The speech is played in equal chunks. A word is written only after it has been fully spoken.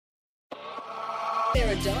There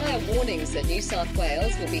are dire warnings that New South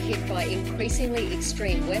Wales will be hit by increasingly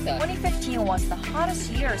extreme weather. 2015 was the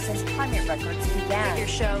hottest year since climate records began. Your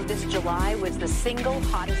show this July was the single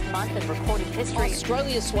hottest month in recorded history.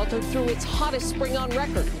 Australia sweltered through its hottest spring on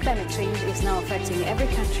record. Climate change is now affecting every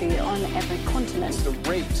country on every continent. It's the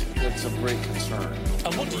rate that's of great concern.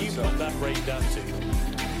 And what do you put that rate down to?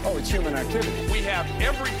 Oh, it's human activity. We have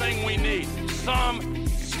everything we need. Some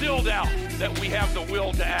still doubt that we have the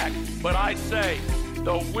will to act, but I say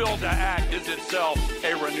the will to act is itself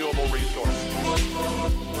a renewable resource.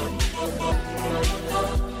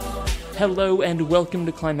 Hello and welcome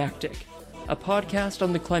to Climactic, a podcast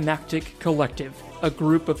on the Climactic Collective, a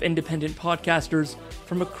group of independent podcasters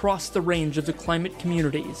from across the range of the climate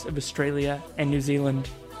communities of Australia and New Zealand.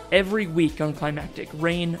 Every week on Climactic,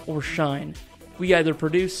 rain or shine, we either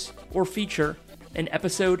produce or feature an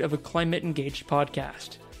episode of a climate-engaged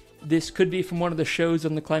podcast. This could be from one of the shows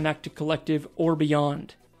on the Climactic Collective or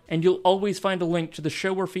beyond, and you'll always find a link to the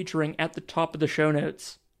show we're featuring at the top of the show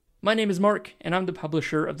notes. My name is Mark, and I'm the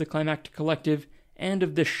publisher of the Climactic Collective and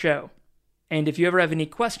of this show. And if you ever have any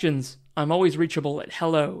questions, I'm always reachable at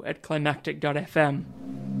hello@climactic.fm.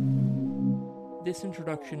 This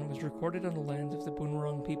introduction was recorded on the lands of the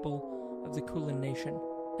Boonwurrung people of the Kulin Nation.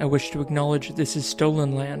 I wish to acknowledge this is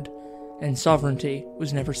stolen land, and sovereignty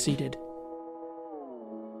was never ceded.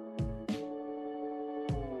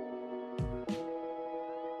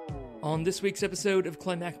 On this week's episode of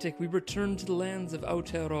Climactic, we return to the lands of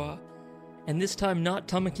Aotearoa, and this time not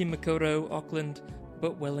Tamaki Makaurau, Auckland,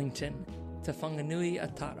 but Wellington, Te Whanganui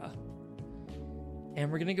Atara.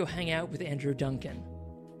 And we're going to go hang out with Andrew Duncan,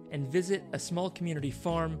 and visit a small community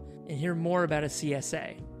farm, and hear more about a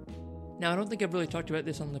CSA. Now, I don't think I've really talked about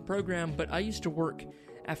this on the program, but I used to work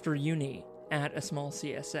after uni at a small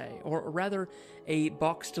CSA, or rather, a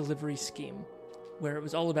box delivery scheme, where it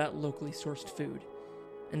was all about locally sourced food.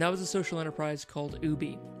 And that was a social enterprise called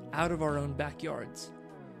Ubi, out of our own backyards.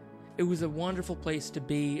 It was a wonderful place to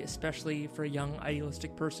be, especially for a young,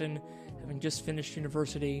 idealistic person, having just finished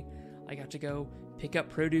university. I got to go pick up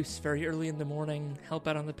produce very early in the morning, help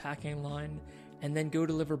out on the packing line, and then go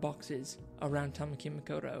deliver boxes around Tamaki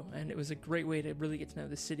Makaurau. And it was a great way to really get to know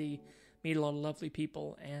the city, meet a lot of lovely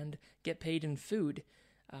people, and get paid in food.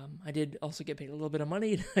 I did also get paid a little bit of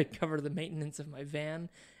money to cover the maintenance of my van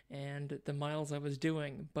and the miles I was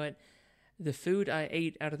doing, but the food I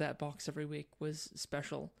ate out of that box every week was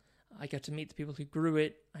special. I got to meet the people who grew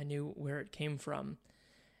it, I knew where it came from,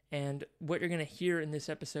 and what you're going to hear in this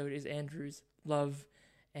episode is Andrew's love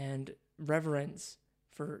and reverence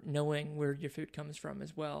for knowing where your food comes from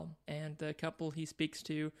as well, and the couple he speaks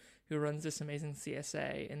to who runs this amazing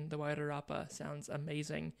CSA in the Wairarapa sounds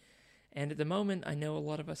amazing. And at the moment, I know a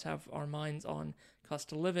lot of us have our minds on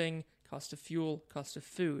cost of living, cost of fuel, cost of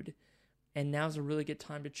food. And now's a really good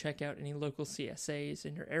time to check out any local CSAs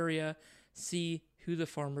in your area, see who the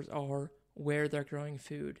farmers are, where they're growing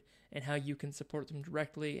food, and how you can support them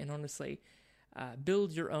directly. And honestly,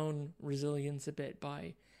 build your own resilience a bit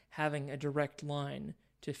by having a direct line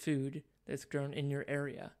to food that's grown in your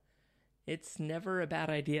area. It's never a bad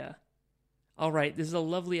idea. All right, this is a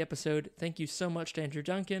lovely episode. Thank you so much to Andrew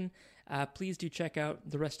Duncan. Please do check out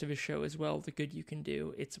the rest of his show as well, The Good You Can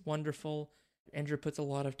Do. It's wonderful. Andrew puts a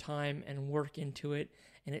lot of time and work into it,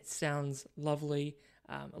 and it sounds lovely.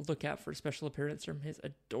 Look out for a special appearance from his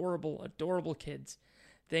adorable, adorable kids.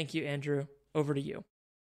 Thank you, Andrew. Over to you.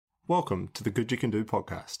 Welcome to the Good You Can Do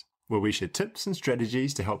podcast, where we share tips and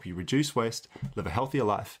strategies to help you reduce waste, live a healthier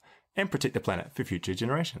life, and protect the planet for future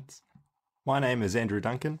generations. My name is Andrew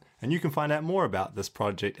Duncan, and you can find out more about this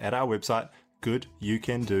project at our website,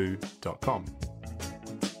 goodyoucando.com.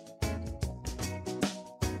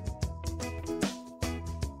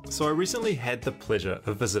 So I recently had the pleasure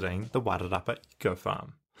of visiting the Wairarapa Eco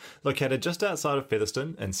Farm, located just outside of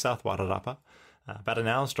Featherston in South Wairarapa, about an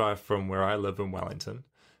hour's drive from where I live in Wellington.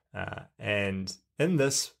 And in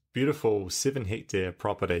this beautiful 7-hectare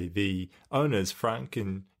property, the owners, Frank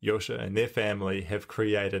and Yosha, and their family have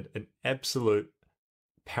created an absolute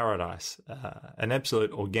paradise, an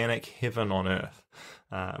absolute organic heaven on earth.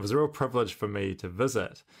 It was a real privilege for me to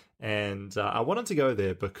visit, and I wanted to go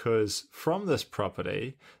there because from this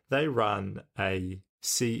property, they run a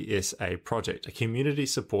CSA project, a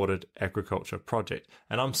community-supported agriculture project,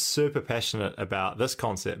 and I'm super passionate about this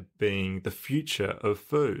concept being the future of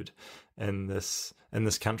food in this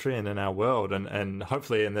country and in our world, and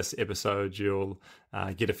hopefully in this episode you'll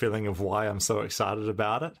get a feeling of why I'm so excited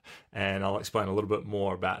about it, and I'll explain a little bit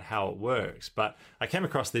more about how it works. But I came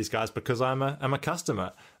across these guys because I'm a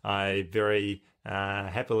customer. I very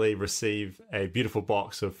happily receive a beautiful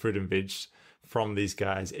box of fruit and veg from these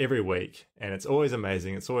guys every week, and it's always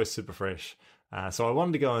amazing. It's always super fresh. So I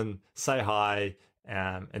wanted to go and say hi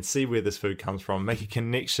and see where this food comes from, make a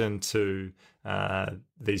connection to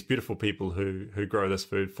these beautiful people who grow this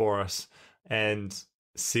food for us, and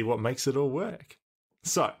see what makes it all work.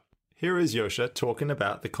 So here is Yosha talking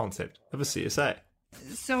about the concept of a CSA.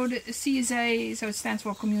 So the CSA, so it stands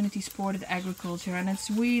for Community Supported Agriculture, and it's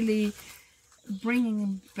really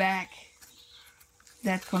bringing back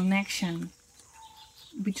that connection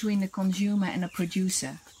between the consumer and the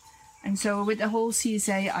producer. And so with the whole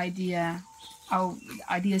CSA idea, our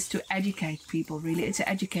idea is to educate people, really. It's an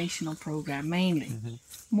educational program, mainly,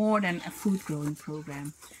 more than a food growing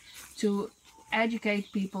program. To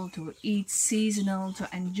educate people to eat seasonal, to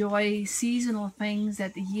enjoy seasonal things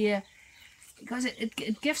that the year, because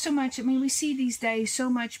it gives so much. I mean, we see these days so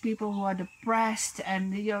much people who are depressed,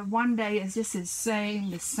 and one day is just the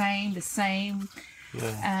same.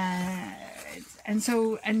 Yeah. And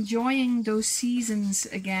so enjoying those seasons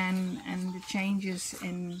again and the changes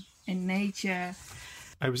in nature.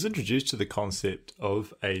 I was introduced to the concept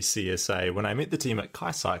of a CSA when I met the team at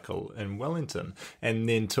KaiCycle in Wellington, and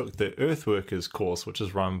then took the Earthworkers course, which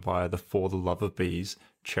is run by the For the Love of Bees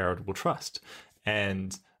charitable trust.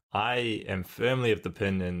 And I am firmly of the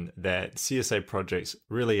opinion that CSA projects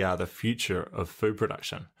really are the future of food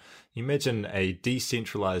production. Imagine a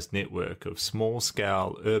decentralized network of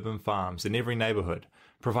small-scale urban farms in every neighborhood,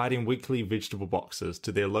 providing weekly vegetable boxes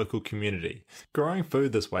to their local community. Growing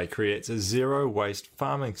food this way creates a zero-waste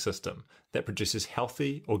farming system that produces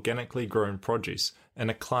healthy, organically grown produce in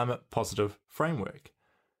a climate-positive framework.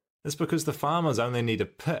 It's because the farmers only need to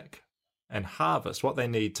pick and harvest what they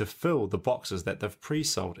need to fill the boxes that they've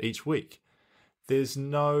pre-sold each week. There's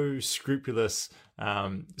no scrupulous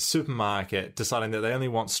supermarket deciding that they only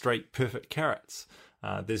want straight, perfect carrots.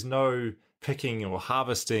 There's no picking or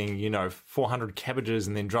harvesting, 400 cabbages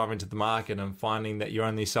and then driving to the market and finding that you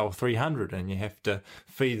only sell 300 and you have to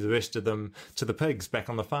feed the rest of them to the pigs back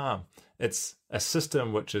on the farm. It's a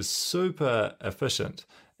system which is super efficient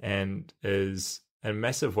and is a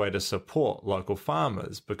massive way to support local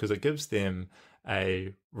farmers because it gives them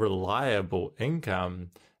a reliable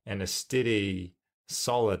income and a steady,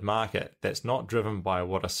 solid market that's not driven by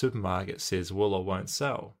what a supermarket says will or won't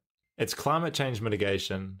sell. It's climate change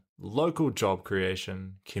mitigation, local job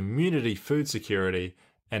creation, community food security,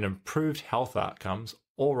 and improved health outcomes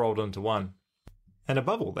all rolled into one. And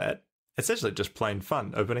above all that, it's actually just plain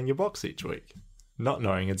fun opening your box each week, not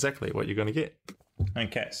knowing exactly what you're going to get.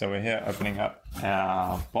 Okay, so we're here opening up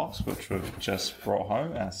our box, which we've just brought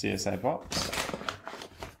home, our CSA box.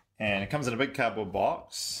 And it comes in a big cardboard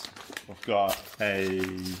box. We've got a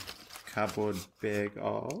cardboard bag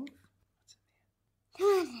of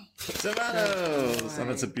tomatoes,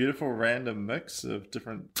 and it's a beautiful random mix of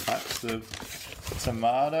different types of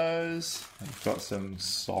tomatoes. We've got some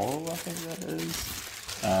sorrel, I think that is.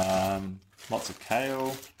 Lots of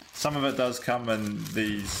kale. Some of it does come in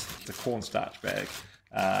the cornstarch bag,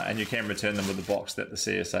 and you can return them with the box that the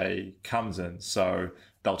CSA comes in. So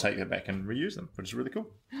they'll take it back and reuse them, which is really cool.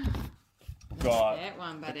 Got that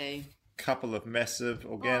one, buddy. Couple of massive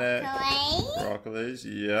organic broccolis,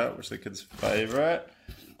 yeah, which are the kids' favourite.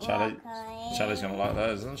 Charlie's gonna like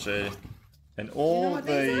those, isn't she? And all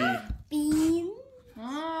the beans.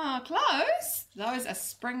 Oh, close. Those are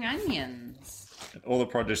spring onions. And all the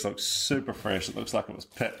produce looks super fresh. It looks like it was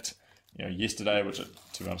picked, yesterday, which it,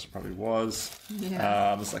 to be honest, it probably was.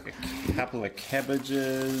 Yeah. There's like a couple of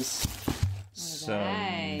cabbages.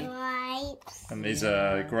 Grapes. And these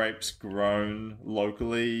are grapes grown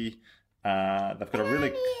locally. They've got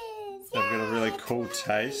a really cool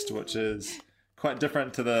taste, which is quite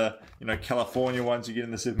different to the California ones you get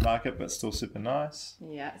in the supermarket, but still super nice.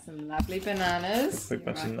 Yeah, some lovely bananas. Big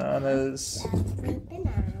bunch of bananas.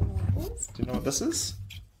 Do you know what this is?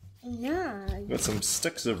 No. We've got some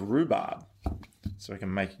sticks of rhubarb, so we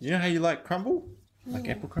can make. You know how you like crumble, like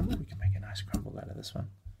apple crumble? We can make a nice crumble out of this one.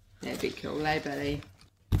 That'd be cool, eh, buddy?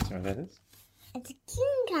 Do you know what that is? It's a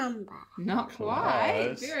cucumber. Not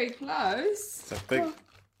quite. Close. Very close. It's a big.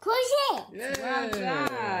 Courgette. Yeah. Well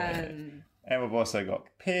done. And we've also got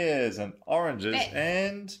pears and oranges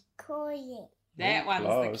and courgette. That one's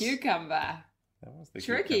close. the cucumber. That was the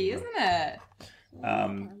tricky, cucumber. Isn't it?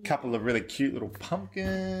 Couple of really cute little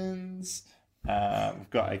pumpkins. We've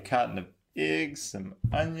got a carton of eggs, some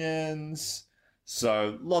onions.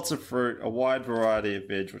 So lots of fruit, a wide variety of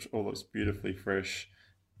veg, which all looks beautifully fresh.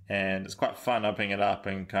 And it's quite fun opening it up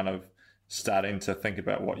and kind of starting to think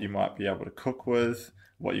about what you might be able to cook with,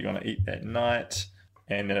 what you're going to eat that night.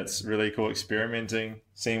 And then it's really cool experimenting,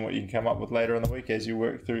 seeing what you can come up with later in the week as you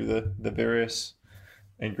work through the various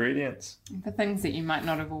ingredients. For things that you might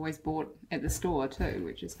not have always bought at the store too,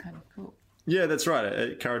 which is kind of cool. Yeah, that's right.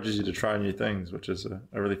 It encourages you to try new things, which is a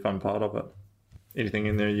really fun part of it. Anything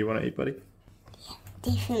in there you want to eat, buddy?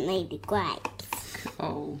 Definitely the grapes.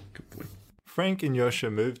 Oh. Good boy. Frank and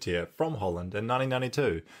Josje moved here from Holland in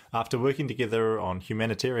 1992 after working together on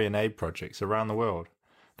humanitarian aid projects around the world.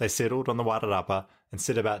 They settled on the Wairarapa and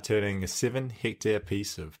set about turning a 7-hectare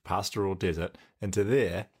piece of pastoral desert into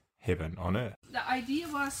their heaven on earth. The idea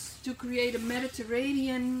was to create a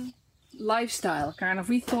Mediterranean lifestyle, kind of.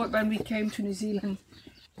 We thought when we came to New Zealand,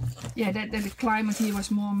 that the climate here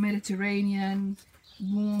was more Mediterranean,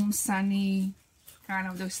 warm, sunny, kind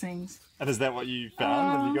of those things. And is that what you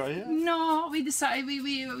found when you got here? No, we decided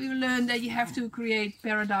we learned that you have to create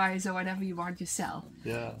paradise or whatever you want yourself.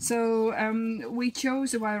 Yeah. So we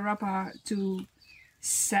chose the Wairarapa to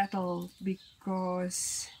settle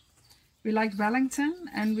because we liked Wellington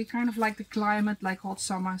and we kind of like the climate, like hot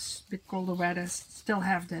summers, bit colder weather, still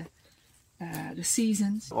have the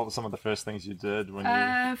seasons. What were some of the first things you did when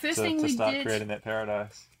to start creating that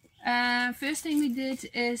paradise? First thing we did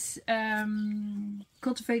is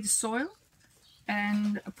cultivate the soil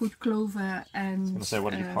and put clover and... I was going to say,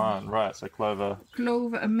 what did you plant? Right, so clover.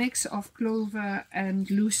 Clover, a mix of clover and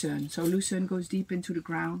lucerne. So lucerne goes deep into the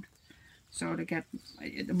ground. So they get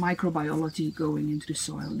the microbiology going into the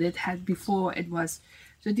soil. That had before it was...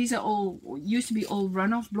 So these are all, used to be all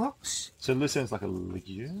runoff blocks. So lucerne's like a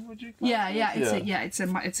legume, would you call it? It's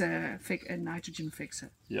a nitrogen fixer.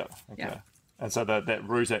 Yeah, okay. Yeah. And so that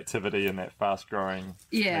root activity and that fast-growing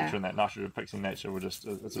nature and that nitrogen-fixing nature it's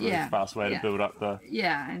a really fast way to build up the...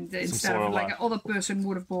 Yeah, and instead of like another person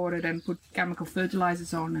would have bought it and put chemical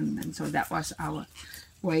fertilizers on, and so that was our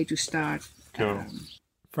way to start. Cool.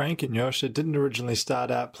 Frank and Josje didn't originally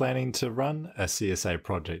start out planning to run a CSA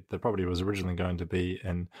project. The property was originally going to be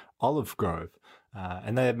in Olive Grove,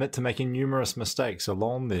 and they admit to making numerous mistakes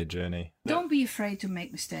along their journey. Don't be afraid to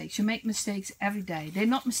make mistakes. You make mistakes every day. They're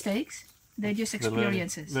not mistakes. They're just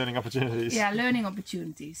experiences. Learning opportunities. Yeah, learning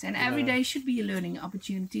opportunities. And every day should be a learning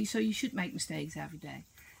opportunity, so you should make mistakes every day.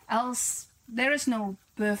 Else, there is no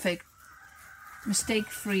perfect,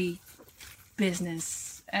 mistake-free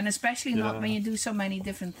business. And especially not when you do so many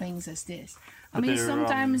different things as this. I mean,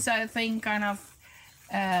 sometimes I think kind of,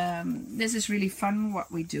 this is really fun what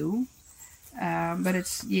we do. But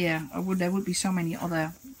it's, there would be so many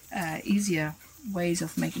other easier ways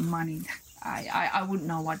of making money. I wouldn't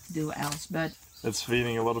know what to do else, but... It's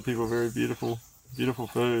feeding a lot of people very beautiful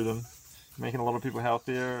food and making a lot of people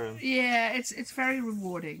healthier. And it's very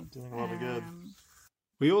rewarding. Doing a lot of good.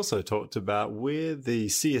 We also talked about where the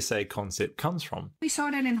CSA concept comes from. We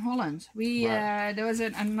saw that in Holland. There was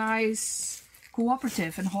a nice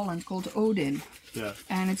cooperative in Holland called Odin. Yeah.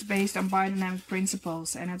 And it's based on biodynamic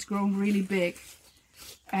principles and it's grown really big.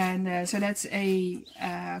 And so that's a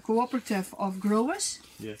cooperative of growers.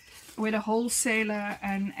 Yeah. With a wholesaler,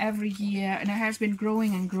 and every year, and it has been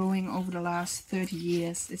growing and growing over the last 30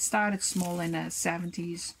 years. It started small in the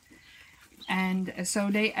 70s, and so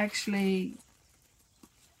they actually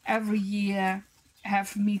every year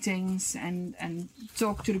have meetings and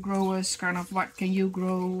talk to the growers, kind of what can you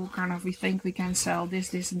grow, kind of we think we can sell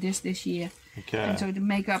this and this year. Okay. And so to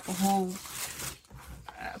make up a whole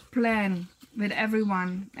plan with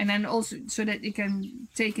everyone, and then also so that you can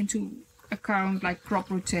take into account like crop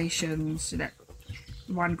rotations, so that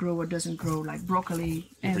one grower doesn't grow like broccoli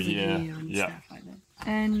every year and stuff like that.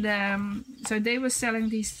 And so they were selling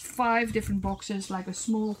these 5 different boxes, like a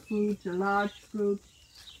small fruit, a large fruit,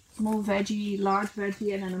 small veggie, large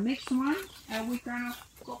veggie, and then a mixed one. And we kind of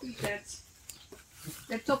copied that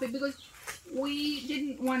topic because we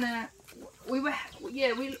didn't want to. We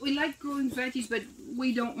like growing veggies, but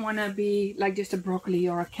we don't want to be like just a broccoli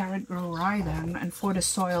or a carrot grower either. And for the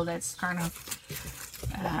soil, that's kind of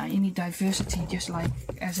you need diversity. Just like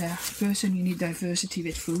as a person, you need diversity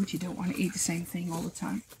with food. You don't want to eat the same thing all the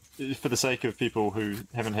time. For the sake of people who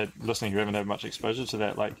haven't had much exposure to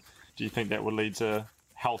that, like, do you think that would lead to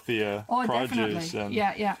healthier produce? Definitely.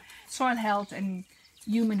 Yeah. Soil health and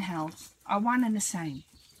human health are one and the same.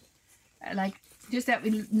 Like, just that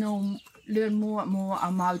we learn more and more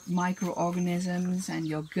about microorganisms and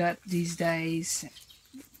your gut these days.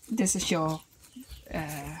 This is your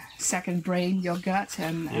second brain, your gut,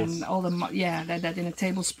 and all the that in a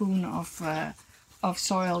tablespoon of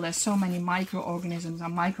soil there's so many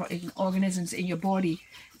microorganisms in your body,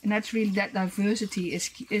 and that's really that diversity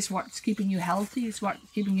is what's keeping you healthy. It's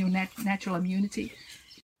what's keeping you natural immunity.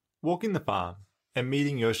 Walking the farm and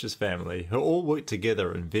meeting Josje's family, who all work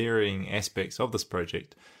together in varying aspects of this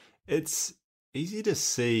project, it's easy to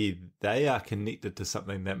see they are connected to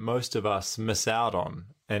something that most of us miss out on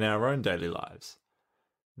in our own daily lives.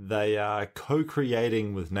 They are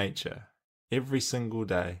co-creating with nature every single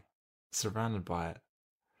day, surrounded by it,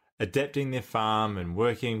 adapting their farm and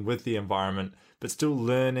working with the environment, but still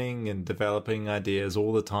learning and developing ideas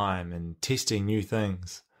all the time and testing new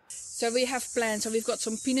things. So we have plants. So we've got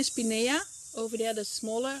some Pinus pinea over there, the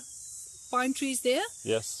smaller pine trees there.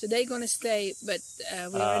 Yes. So they're going to stay, but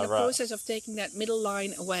we are in the process of taking that middle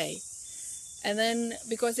line away. And then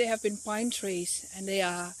because they have been pine trees and they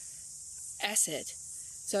are acid,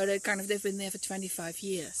 so they've been there for 25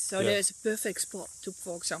 years. So there's a perfect spot to,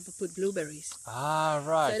 for example, put blueberries.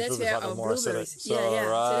 Right. So that's where our blueberries. So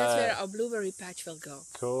that's where our blueberry patch will go.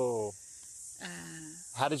 Cool.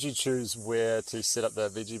 How did you choose where to set up the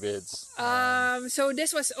veggie beds? So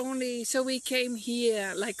this was so we came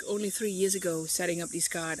here like only 3 years ago setting up these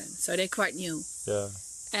gardens. So they're quite new. Yeah.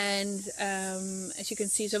 And as you can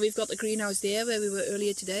see, so we've got the greenhouse there where we were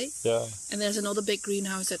earlier today. Yeah. And there's another big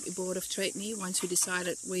greenhouse that we bought of Trade Me. Once we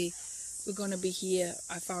decided we're going to be here,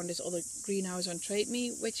 I found this other greenhouse on Trade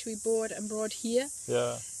Me, which we bought and brought here.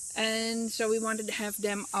 Yeah. And so we wanted to have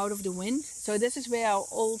them out of the wind. So this is where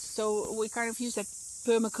so we kind of use that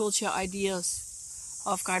permaculture ideas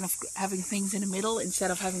of kind of having things in the middle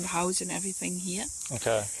instead of having the house and everything here.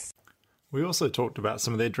 Okay. We also talked about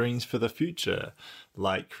some of their dreams for the future,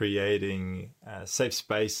 like creating safe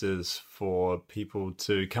spaces for people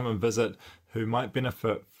to come and visit who might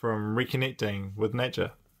benefit from reconnecting with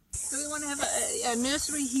nature. So we want to have a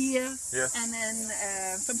nursery here, and then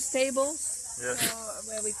some stables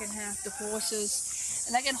where we can have the horses.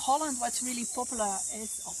 And like in Holland, what's really popular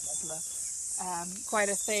is, quite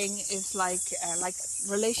a thing is like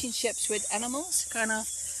relationships with animals, kind of.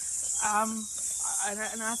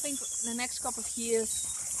 And I think in the next couple of years,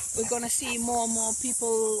 we're going to see more and more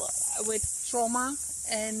people with trauma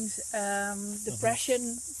and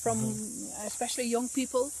depression from especially young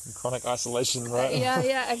people. Chronic isolation, right?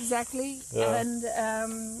 Yeah, exactly. Yeah. And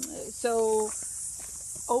so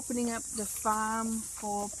opening up the farm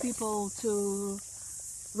for people to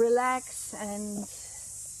relax and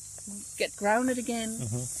get grounded again,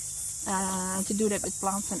 to do that with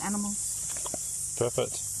plants and animals.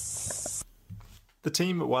 Perfect. The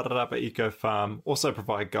team at Wairarapa Eco Farm also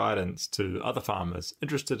provide guidance to other farmers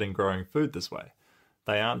interested in growing food this way.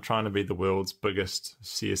 They aren't trying to be the world's biggest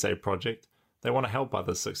CSA project. They want to help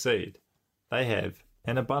others succeed. They have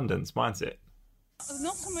an abundance mindset.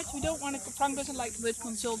 Not so much, we don't want to, Frank doesn't like the word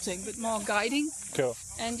consulting, but more guiding. Cool.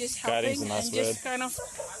 And just helping, nice and just kind of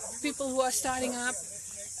people who are starting up,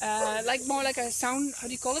 like more like a sound, how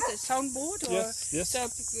do you call it, a soundboard? Or yes. So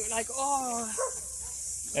like,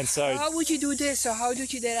 and so how would you do this, or how would you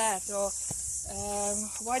do that, or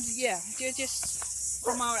just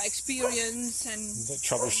from our experience and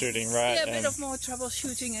troubleshooting, right? Yeah, a bit of more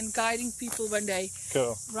troubleshooting and guiding people when they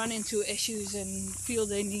run into issues and feel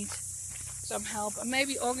they need some help, and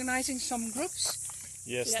maybe organizing some groups.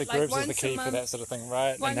 Yes, the groups is the key for that sort of thing,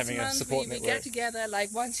 right? And having a support network. We get together, like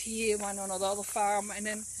once here, one on another farm, and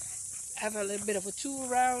then have a little bit of a tour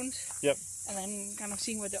around. Yep. And then kind of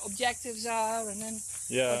seeing what the objectives are, and then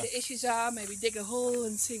what the issues are. Maybe dig a hole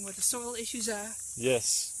and seeing what the soil issues are.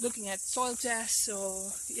 Yes. Looking at soil tests,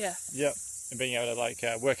 or Yep. And being able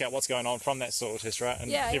to work out what's going on from that soil test, right?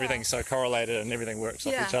 And everything's so correlated and everything works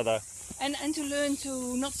off each other. And to learn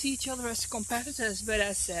to not see each other as competitors, but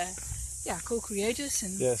as co-creators.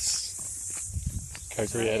 And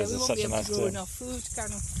co-creators is such a nice term. We won't be able to grow enough food,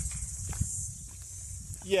 kind of.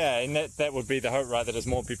 Yeah, and that would be the hope, right? That as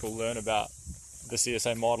more people learn about the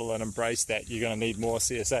CSA model and embrace that, you're going to need more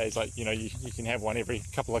CSAs. Like, you can have one every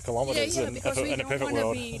couple of kilometres in a perfect world. We don't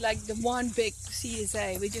want to be like the one big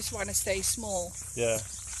CSA. We just want to stay small. Yeah.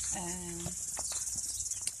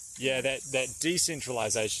 That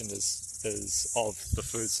decentralization is of the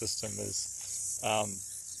food system was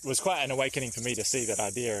quite an awakening for me to see that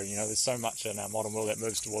idea. And there's so much in our modern world that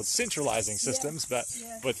moves towards centralizing systems, but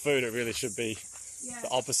with food it really should be the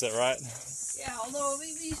opposite, right? Yeah, although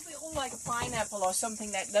we all like a pineapple or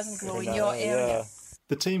something that doesn't grow in your area. Yeah.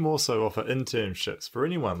 The team also offer internships for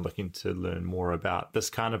anyone looking to learn more about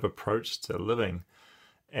this kind of approach to living.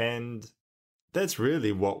 And that's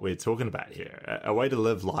really what we're talking about here, a way to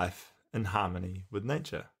live life in harmony with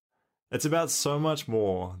nature. It's about so much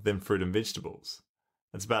more than fruit and vegetables.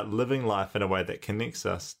 It's about living life in a way that connects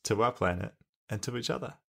us to our planet and to each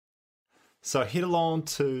other. So head along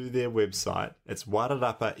to their website. It's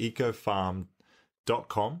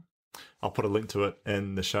wairarapaecofarm.com. I'll put a link to it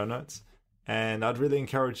in the show notes. and I'd really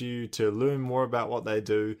encourage you to learn more about what they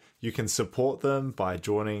do. You can support them by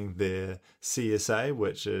joining their CSA,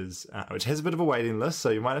 which has a bit of a waiting list, so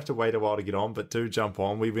you might have to wait a while to get on, but do jump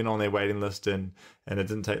on. We've been on their waiting list, and it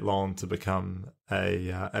didn't take long to become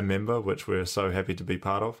a member, which we're so happy to be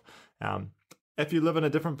part of. If you live in a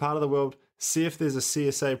different part of the world, see if there's a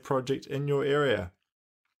CSA project in your area.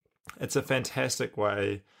 It's a fantastic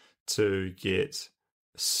way to get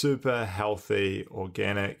super healthy,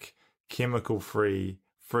 organic, chemical-free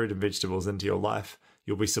fruit and vegetables into your life.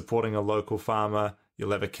 You'll be supporting a local farmer,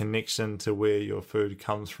 you'll have a connection to where your food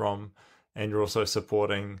comes from, and you're also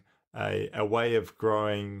supporting a way of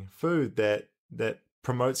growing food that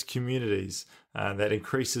promotes communities, that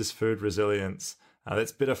increases food resilience.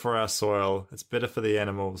 That's better for our soil, it's better for the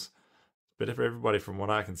animals, better for everybody from what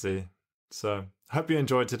I can see. So I hope you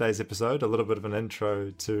enjoyed today's episode, a little bit of an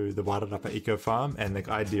intro to the Wairarapa Eco Farm and the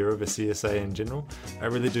idea of a CSA in general. I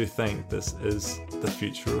really do think this is the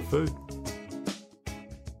future of food.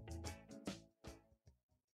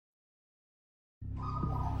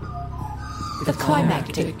 The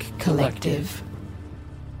Climactic Collective.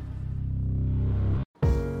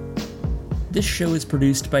 This show is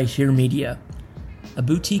produced by Hear Media, a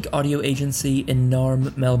boutique audio agency in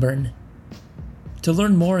Narm, Melbourne. To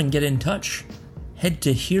learn more and get in touch, head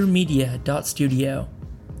to hearmedia.studio.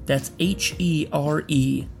 That's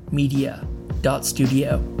HERE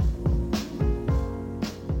media.studio.